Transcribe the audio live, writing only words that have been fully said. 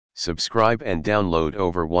Subscribe and download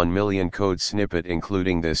over 1 million code snippet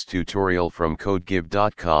including this tutorial from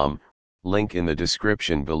codegive.com, link in the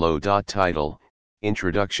description below. Title,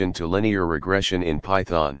 Introduction to Linear Regression in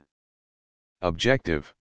Python.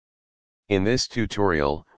 Objective. In this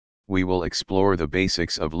tutorial, we will explore the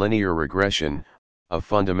basics of linear regression, a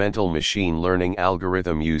fundamental machine learning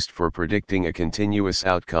algorithm used for predicting a continuous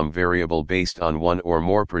outcome variable based on one or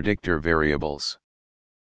more predictor variables.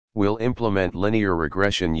 We'll implement linear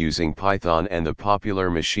regression using Python and the popular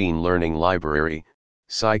machine learning library,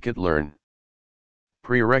 scikit-learn.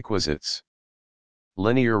 Prerequisites.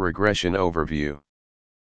 Linear regression overview.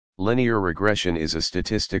 Linear regression is a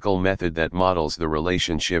statistical method that models the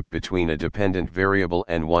relationship between a dependent variable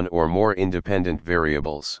and one or more independent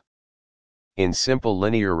variables. In simple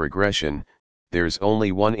linear regression, there's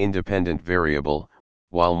only one independent variable,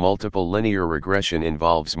 while multiple linear regression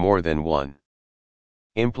involves more than one.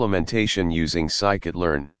 Implementation using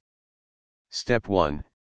scikit-learn. Step 1.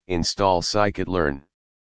 Install scikit-learn.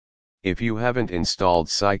 If you haven't installed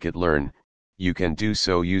scikit-learn, you can do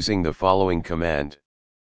so using the following command.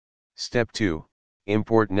 Step 2.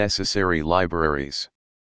 Import necessary libraries.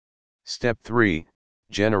 Step 3.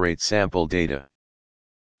 Generate sample data.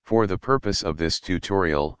 For the purpose of this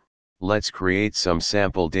tutorial, let's create some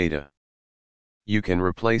sample data. You can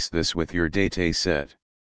replace this with your dataset.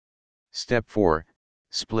 Step 4.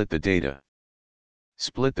 Split the data.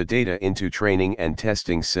 Split the data into training and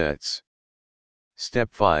testing sets. Step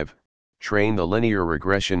 5. Train the linear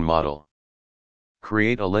regression model.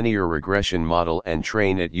 Create a linear regression model and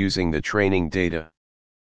train it using the training data.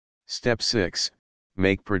 Step 6.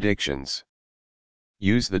 Make predictions.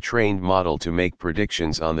 Use the trained model to make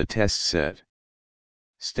predictions on the test set.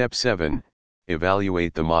 Step 7.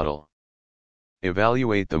 Evaluate the model.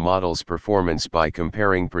 Evaluate the model's performance by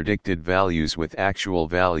comparing predicted values with actual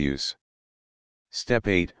values. Step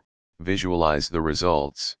 8. Visualize the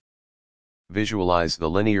results. Visualize the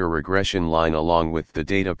linear regression line along with the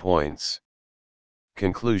data points.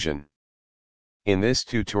 Conclusion. In this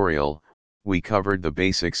tutorial, we covered the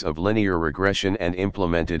basics of linear regression and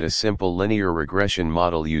implemented a simple linear regression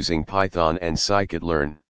model using Python and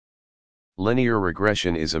scikit-learn. Linear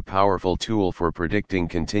regression is a powerful tool for predicting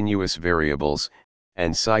continuous variables,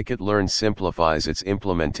 and scikit-learn simplifies its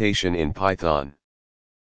implementation in Python.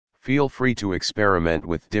 Feel free to experiment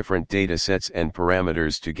with different datasets and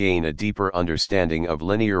parameters to gain a deeper understanding of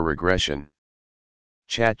linear regression.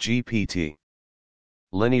 ChatGPT.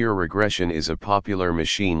 Linear regression is a popular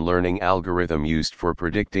machine learning algorithm used for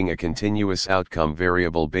predicting a continuous outcome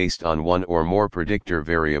variable based on one or more predictor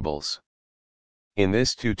variables. In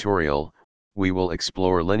this tutorial, we will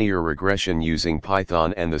explore linear regression using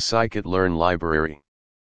Python and the scikit-learn library.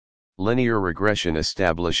 Linear regression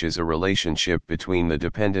establishes a relationship between the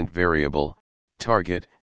dependent variable, target,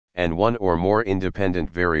 and one or more independent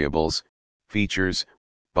variables, features,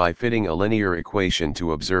 by fitting a linear equation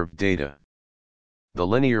to observed data. The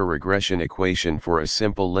linear regression equation for a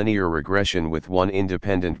simple linear regression with one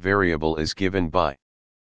independent variable is given by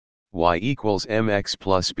y equals mx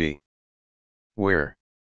plus b, where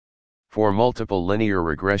for multiple linear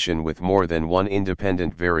regression with more than one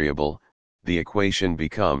independent variable, the equation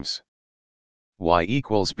becomes y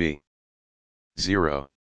equals b 0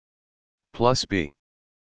 plus b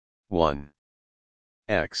 1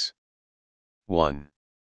 x 1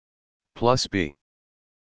 plus b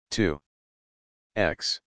 2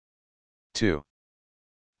 x 2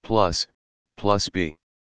 plus b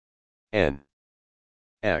n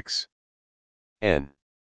x n,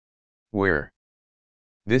 where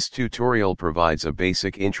this tutorial provides a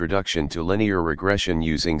basic introduction to linear regression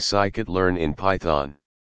using scikit-learn in Python.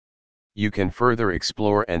 You can further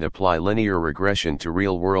explore and apply linear regression to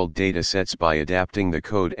real-world datasets by adapting the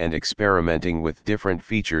code and experimenting with different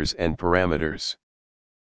features and parameters.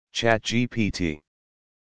 ChatGPT.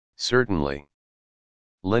 Certainly.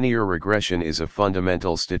 Linear regression is a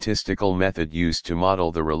fundamental statistical method used to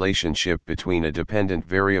model the relationship between a dependent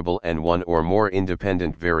variable and one or more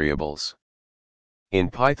independent variables. In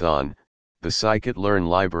Python, the scikit-learn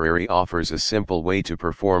library offers a simple way to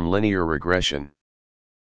perform linear regression.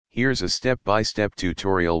 Here's a step-by-step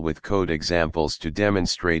tutorial with code examples to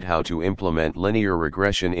demonstrate how to implement linear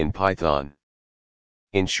regression in Python.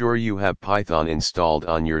 Ensure you have Python installed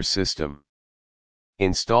on your system.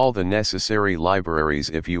 Install the necessary libraries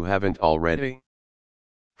if you haven't already.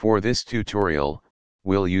 For this tutorial,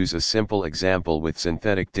 we'll use a simple example with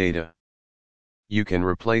synthetic data. You can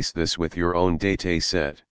replace this with your own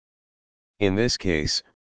dataset. In this case,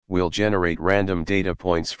 we'll generate random data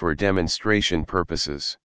points for demonstration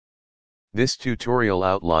purposes. This tutorial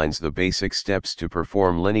outlines the basic steps to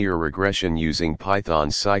perform linear regression using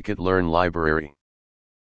Python's scikit-learn library.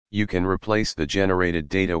 You can replace the generated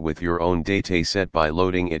data with your own dataset by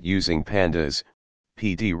loading it using pandas,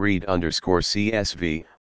 pdread_csv,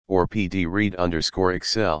 or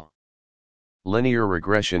pdread_excel. Linear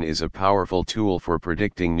regression is a powerful tool for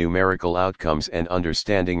predicting numerical outcomes and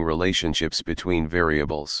understanding relationships between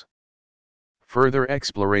variables. Further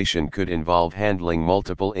exploration could involve handling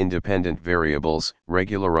multiple independent variables,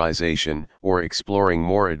 regularization, or exploring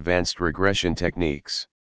more advanced regression techniques.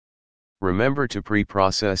 Remember to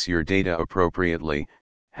pre-process your data appropriately,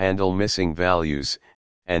 handle missing values,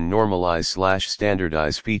 and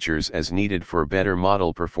normalize/standardize features as needed for better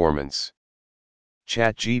model performance.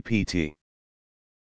 ChatGPT